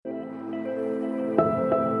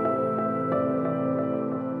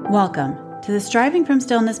Welcome to the Striving from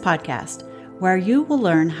Stillness podcast, where you will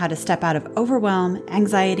learn how to step out of overwhelm,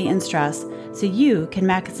 anxiety, and stress so you can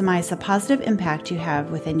maximize the positive impact you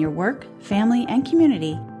have within your work, family, and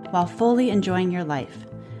community while fully enjoying your life.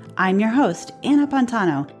 I'm your host, Anna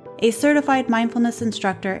Pantano, a certified mindfulness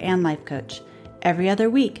instructor and life coach. Every other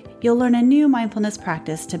week, you'll learn a new mindfulness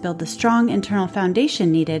practice to build the strong internal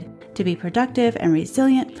foundation needed to be productive and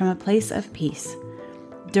resilient from a place of peace.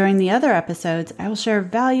 During the other episodes, I will share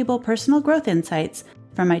valuable personal growth insights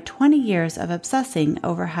from my 20 years of obsessing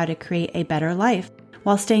over how to create a better life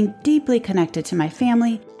while staying deeply connected to my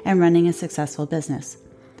family and running a successful business.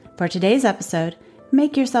 For today's episode,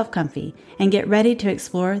 make yourself comfy and get ready to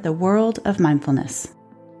explore the world of mindfulness.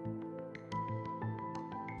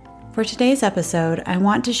 For today's episode, I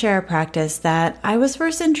want to share a practice that I was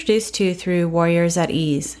first introduced to through Warriors at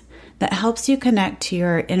Ease that helps you connect to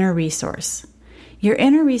your inner resource. Your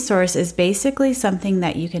inner resource is basically something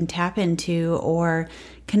that you can tap into or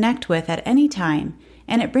connect with at any time,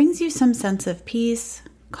 and it brings you some sense of peace,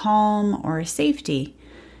 calm, or safety.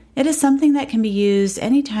 It is something that can be used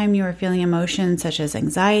anytime you are feeling emotions such as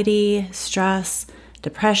anxiety, stress,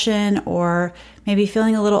 depression, or maybe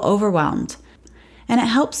feeling a little overwhelmed. And it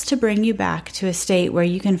helps to bring you back to a state where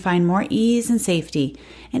you can find more ease and safety,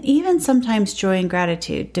 and even sometimes joy and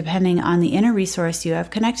gratitude, depending on the inner resource you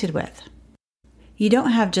have connected with. You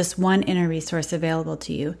don't have just one inner resource available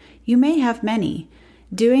to you. You may have many.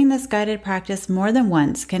 Doing this guided practice more than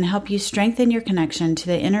once can help you strengthen your connection to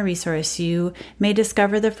the inner resource you may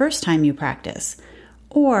discover the first time you practice.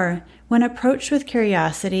 Or, when approached with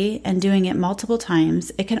curiosity and doing it multiple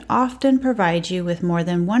times, it can often provide you with more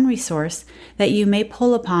than one resource that you may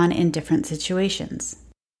pull upon in different situations.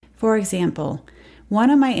 For example,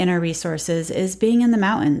 one of my inner resources is being in the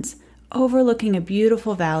mountains, overlooking a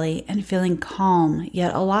beautiful valley and feeling calm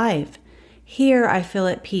yet alive. Here I feel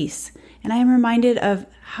at peace, and I am reminded of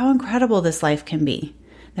how incredible this life can be.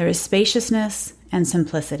 There is spaciousness and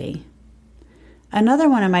simplicity. Another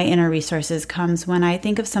one of my inner resources comes when I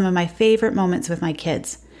think of some of my favorite moments with my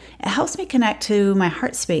kids. It helps me connect to my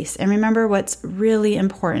heart space and remember what's really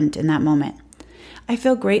important in that moment. I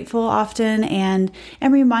feel grateful often and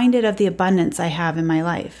am reminded of the abundance I have in my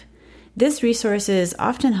life. This resource is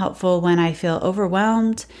often helpful when I feel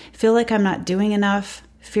overwhelmed, feel like I'm not doing enough,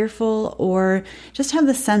 fearful, or just have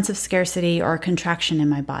the sense of scarcity or contraction in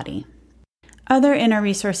my body. Other inner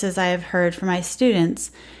resources I have heard from my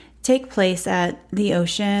students take place at the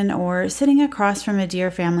ocean or sitting across from a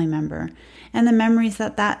dear family member, and the memories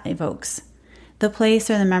that evokes. The place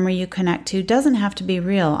or the memory you connect to doesn't have to be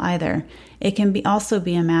real either. It can also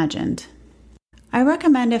be imagined. I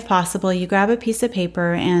recommend, if possible, you grab a piece of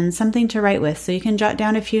paper and something to write with so you can jot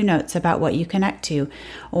down a few notes about what you connect to,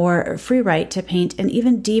 or free write to paint an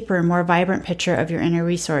even deeper, more vibrant picture of your inner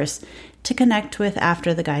resource to connect with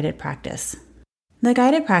after the guided practice. The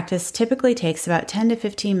guided practice typically takes about 10 to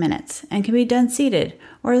 15 minutes and can be done seated,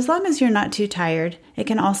 or as long as you're not too tired, it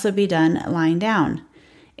can also be done lying down.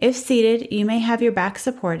 If seated, you may have your back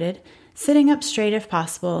supported, sitting up straight if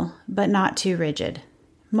possible, but not too rigid.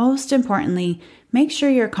 Most importantly, make sure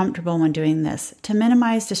you're comfortable when doing this to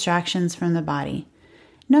minimize distractions from the body.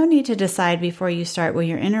 No need to decide before you start where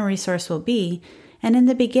your inner resource will be, and in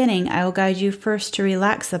the beginning, I will guide you first to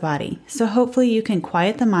relax the body, so hopefully you can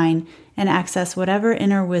quiet the mind and access whatever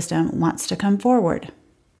inner wisdom wants to come forward.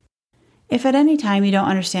 If at any time you don't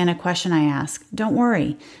understand a question I ask, don't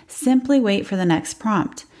worry. Simply wait for the next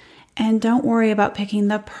prompt. And don't worry about picking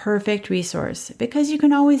the perfect resource, because you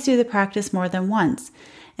can always do the practice more than once.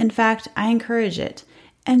 In fact, I encourage it,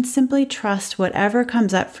 and simply trust whatever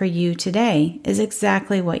comes up for you today is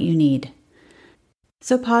exactly what you need.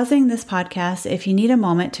 So pausing this podcast, if you need a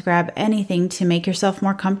moment to grab anything to make yourself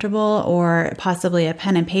more comfortable, or possibly a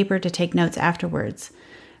pen and paper to take notes afterwards.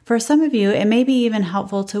 For some of you, it may be even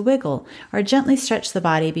helpful to wiggle or gently stretch the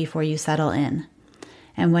body before you settle in.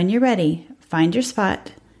 And when you're ready, find your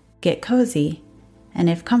spot, get cozy, and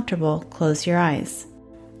if comfortable, close your eyes.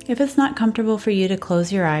 If it's not comfortable for you to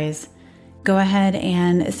close your eyes, go ahead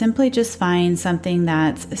and simply just find something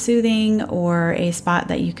that's soothing or a spot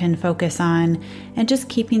that you can focus on, and just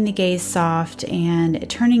keeping the gaze soft and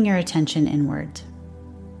turning your attention inward.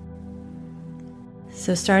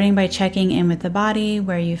 So starting by checking in with the body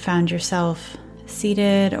where you found yourself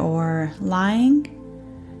seated or lying,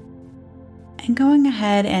 and going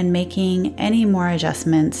ahead and making any more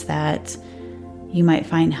adjustments that you might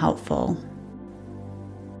find helpful.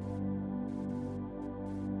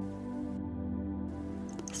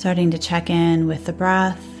 Starting to check in with the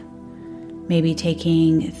breath, maybe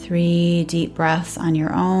taking 3 deep breaths on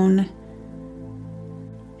your own,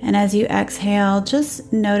 And as you exhale,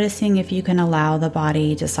 just noticing if you can allow the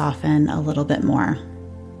body to soften a little bit more.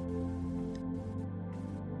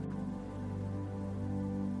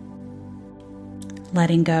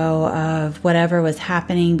 Letting go of whatever was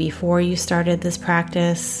happening before you started this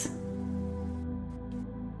practice.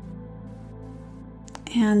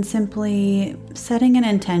 And simply setting an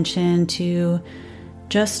intention to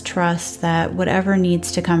just trust that whatever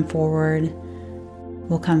needs to come forward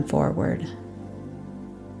will come forward.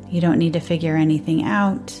 You don't need to figure anything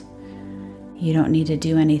out. You don't need to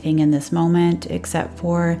do anything in this moment except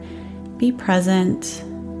for be present,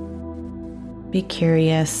 be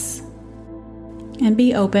curious, and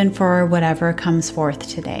be open for whatever comes forth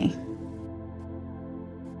today.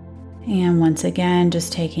 And once again,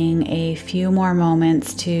 just taking a few more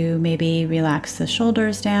moments to maybe relax the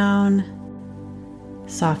shoulders down,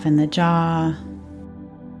 soften the jaw,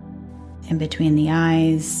 in between the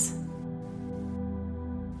eyes,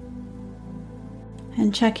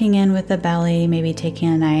 and checking in with the belly, maybe taking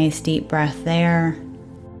a nice deep breath there,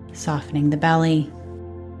 softening the belly.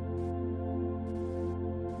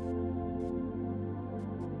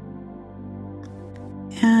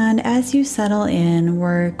 And as you settle in,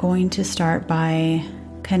 we're going to start by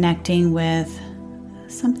connecting with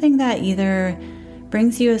something that either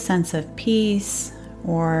brings you a sense of peace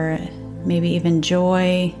or maybe even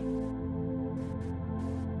joy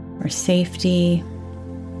or safety.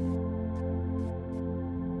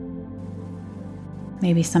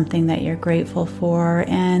 Maybe something that you're grateful for,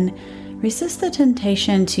 and resist the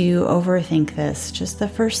temptation to overthink this. Just the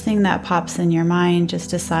first thing that pops in your mind, just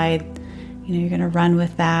decide, you're going to run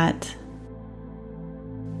with that.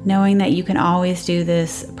 Knowing that you can always do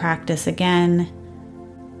this practice again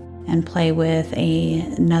and play with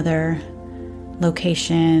another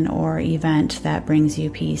location or event that brings you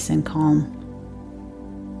peace and calm.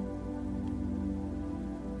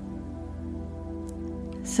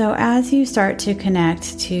 So as you start to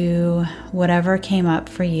connect to whatever came up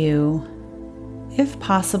for you, if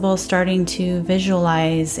possible, starting to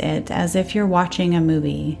visualize it as if you're watching a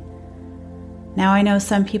movie. Now, I know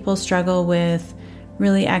some people struggle with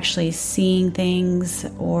really actually seeing things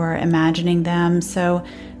or imagining them, so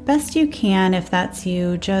best you can, if that's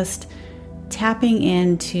you, just tapping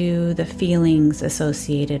into the feelings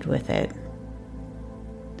associated with it.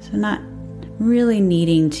 So not really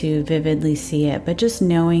needing to vividly see it, but just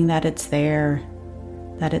knowing that it's there,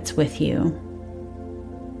 that it's with you.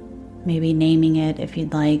 Maybe naming it if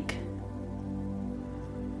you'd like.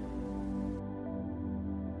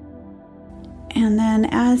 And then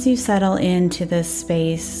as you settle into this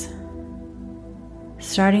space,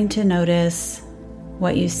 starting to notice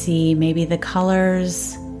what you see, maybe the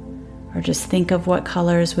colors, or just think of what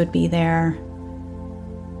colors would be there.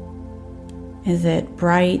 Is it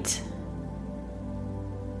bright?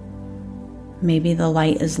 Maybe the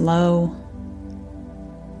light is low.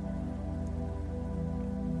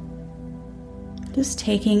 Just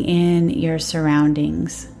taking in your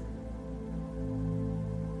surroundings.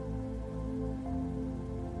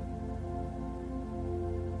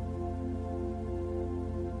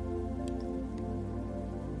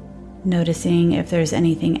 Noticing if there's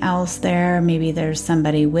anything else there. Maybe there's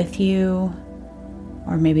somebody with you,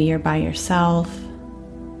 or maybe you're by yourself.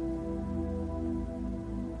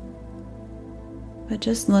 But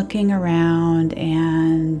just looking around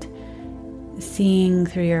and seeing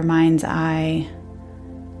through your mind's eye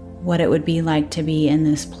what it would be like to be in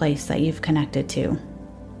this place that you've connected to.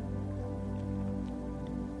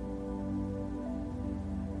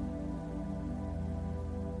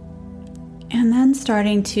 And then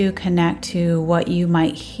starting to connect to what you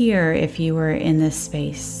might hear if you were in this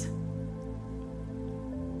space.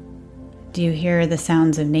 Do you hear the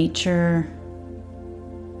sounds of nature?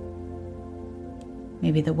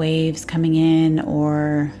 Maybe the waves coming in,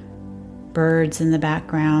 or birds in the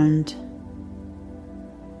background.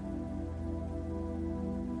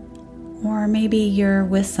 Or maybe you're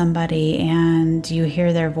with somebody and you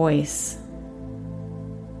hear their voice.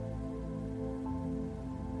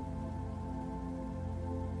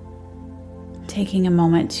 Taking a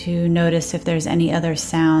moment to notice if there's any other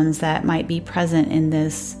sounds that might be present in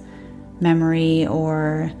this memory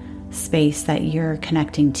or space that you're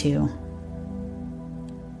connecting to.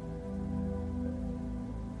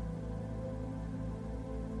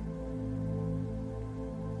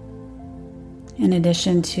 In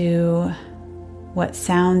addition to what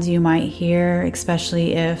sounds you might hear,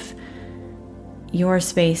 especially if your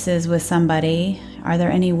space is with somebody, are there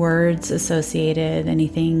any words associated,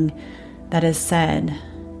 anything that is said?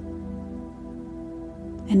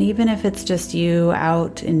 And even if it's just you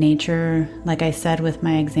out in nature, like I said with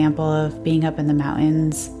my example of being up in the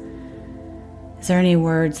mountains, is there any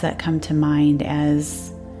words that come to mind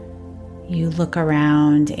as you look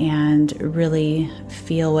around and really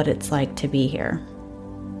feel what it's like to be here?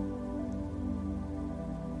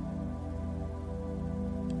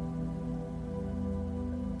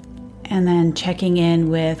 And then checking in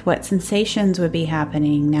with what sensations would be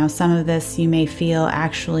happening. Now, some of this you may feel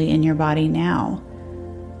actually in your body now,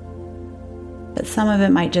 but some of it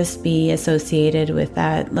might just be associated with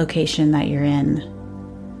that location that you're in.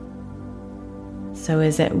 So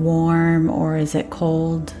is it warm or is it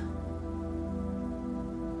cold?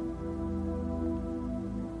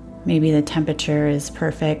 Maybe the temperature is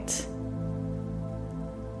perfect.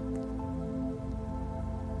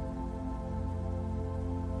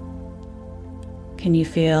 Can you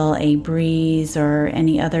feel a breeze or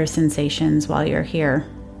any other sensations while you're here?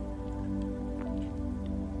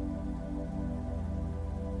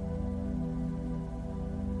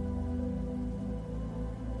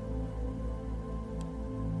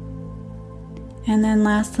 And then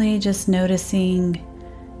lastly, just noticing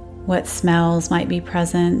what smells might be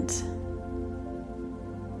present.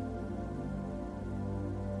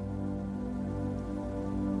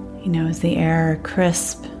 Is the air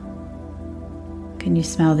crisp? Can you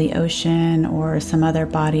smell the ocean or some other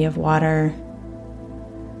body of water?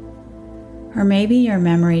 Or maybe your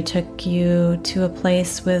memory took you to a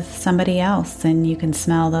place with somebody else and you can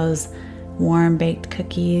smell those warm baked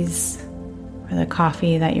cookies or the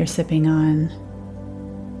coffee that you're sipping on.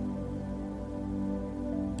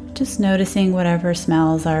 Just noticing whatever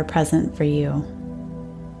smells are present for you.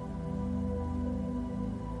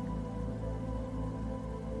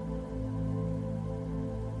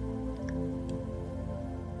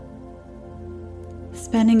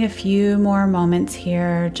 Spending a few more moments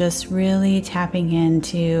here, just really tapping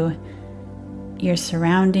into your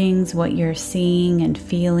surroundings, what you're seeing and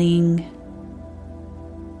feeling.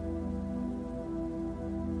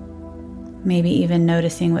 Maybe even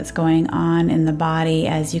noticing what's going on in the body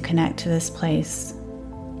as you connect to this place.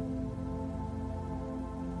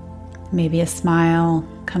 Maybe a smile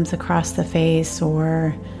comes across the face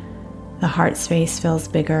or the heart space feels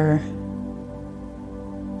bigger.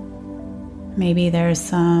 Maybe there's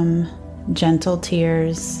some gentle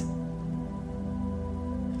tears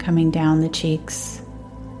coming down the cheeks.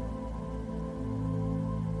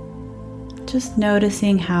 Just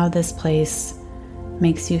noticing how this place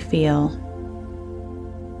makes you feel.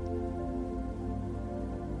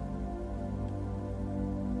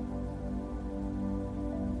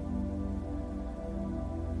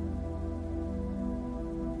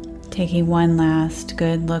 Taking one last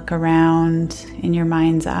good look around in your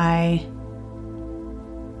mind's eye.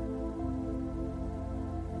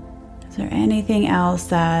 Is there anything else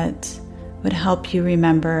that would help you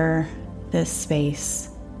remember this space?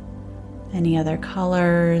 Any other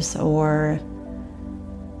colors or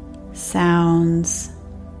sounds?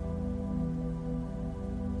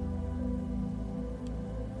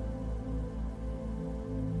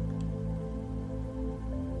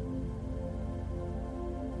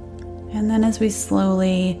 And then as we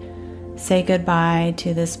slowly say goodbye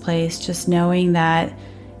to this place, just knowing that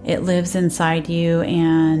it lives inside you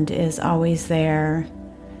and is always there.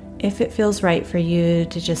 If it feels right for you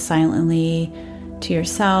to just silently to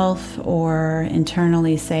yourself or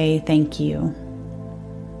internally say thank you.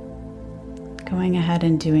 Going ahead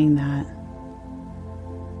and doing that.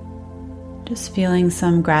 Just feeling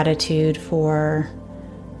some gratitude for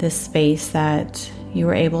this space that you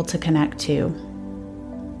were able to connect to.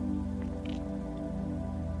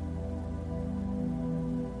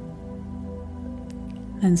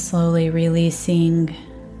 And slowly releasing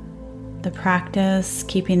the practice,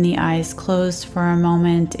 keeping the eyes closed for a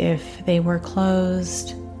moment if they were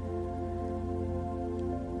closed.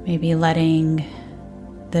 Maybe letting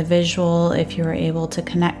the visual, if you were able to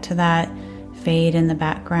connect to that, fade in the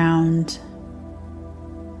background.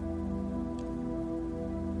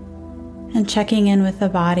 And checking in with the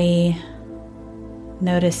body,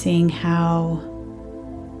 noticing how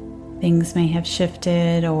things may have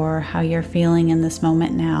shifted or how you're feeling in this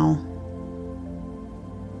moment now.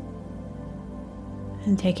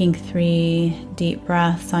 And taking 3 deep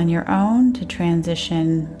breaths on your own to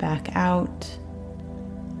transition back out.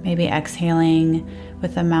 Maybe exhaling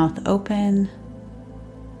with the mouth open.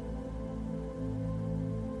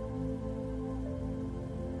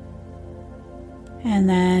 And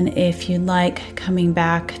then if you'd like, coming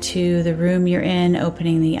back to the room you're in,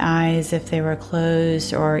 opening the eyes if they were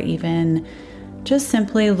closed, or even just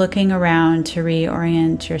simply looking around to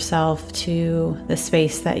reorient yourself to the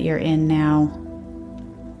space that you're in now.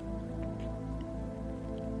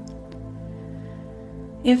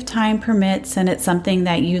 If time permits and it's something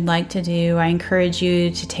that you'd like to do, I encourage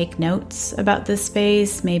you to take notes about this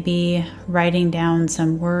space, maybe writing down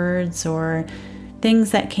some words or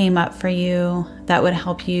things that came up for you that would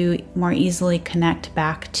help you more easily connect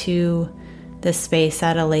back to this space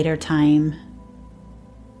at a later time.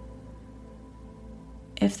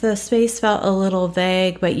 If the space felt a little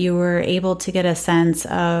vague, but you were able to get a sense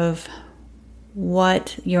of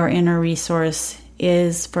what your inner resource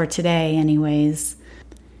is for today anyways,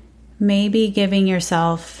 maybe giving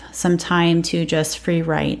yourself some time to just free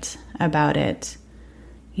write about it.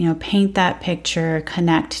 Paint that picture,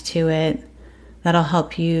 connect to it. That'll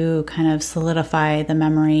help you kind of solidify the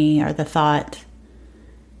memory or the thought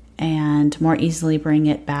and more easily bring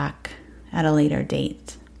it back at a later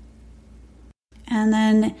date. And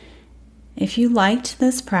then if you liked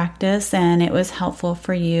this practice and it was helpful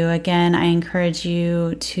for you, again, I encourage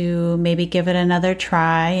you to maybe give it another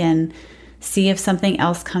try and see if something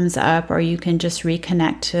else comes up, or you can just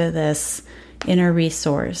reconnect to this inner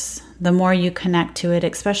resource. The more you connect to it,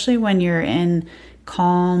 especially when you're in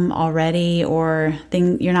calm already or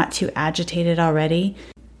you're not too agitated already,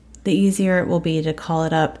 the easier it will be to call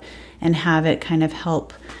it up and have it kind of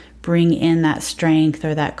help bring in that strength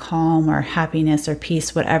or that calm or happiness or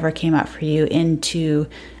peace, whatever came up for you, into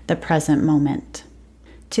the present moment.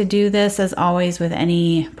 To do this, as always with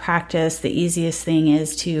any practice, the easiest thing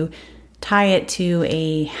is to tie it to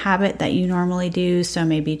a habit that you normally do. So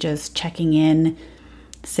maybe just checking in,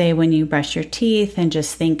 say when you brush your teeth, and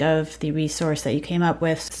just think of the resource that you came up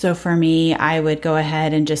with. So for me, I would go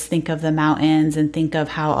ahead and just think of the mountains and think of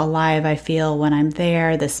how alive I feel when I'm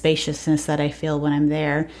there, the spaciousness that I feel when I'm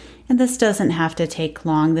there. And this doesn't have to take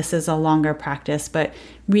long. This is a longer practice, but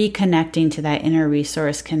reconnecting to that inner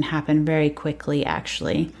resource can happen very quickly,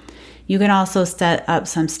 actually. You can also set up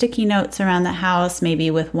some sticky notes around the house,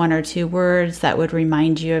 maybe with 1 or 2 words that would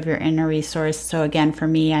remind you of your inner resource. So again, for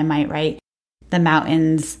me, I might write, "The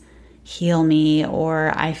mountains heal me,"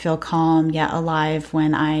 or "I feel calm yet alive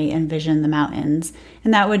when I envision the mountains."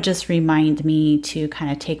 And that would just remind me to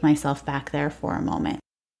kind of take myself back there for a moment.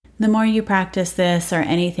 The more you practice this, or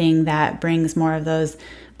anything that brings more of those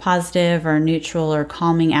positive or neutral or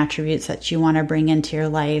calming attributes that you want to bring into your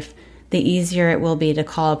life, the easier it will be to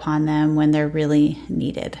call upon them when they're really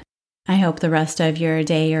needed. I hope the rest of your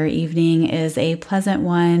day or evening is a pleasant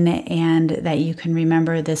one, and that you can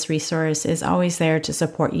remember this resource is always there to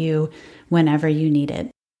support you whenever you need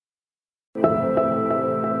it.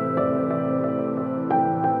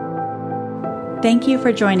 Thank you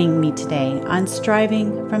for joining me today on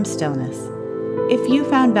Striving from Stillness. If you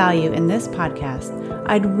found value in this podcast,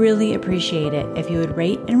 I'd really appreciate it if you would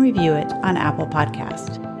rate and review it on Apple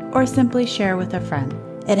Podcast, or simply share with a friend.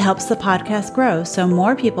 It helps the podcast grow so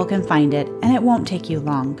more people can find it, and it won't take you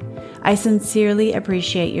long. I sincerely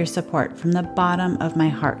appreciate your support from the bottom of my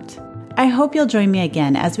heart. I hope you'll join me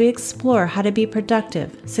again as we explore how to be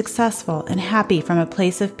productive, successful, and happy from a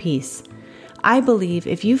place of peace. I believe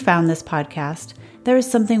if you found this podcast, there is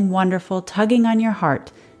something wonderful tugging on your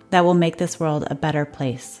heart that will make this world a better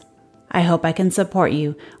place. I hope I can support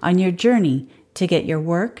you on your journey to get your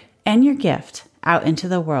work and your gift out into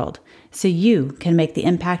the world so you can make the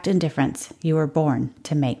impact and difference you were born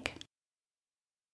to make.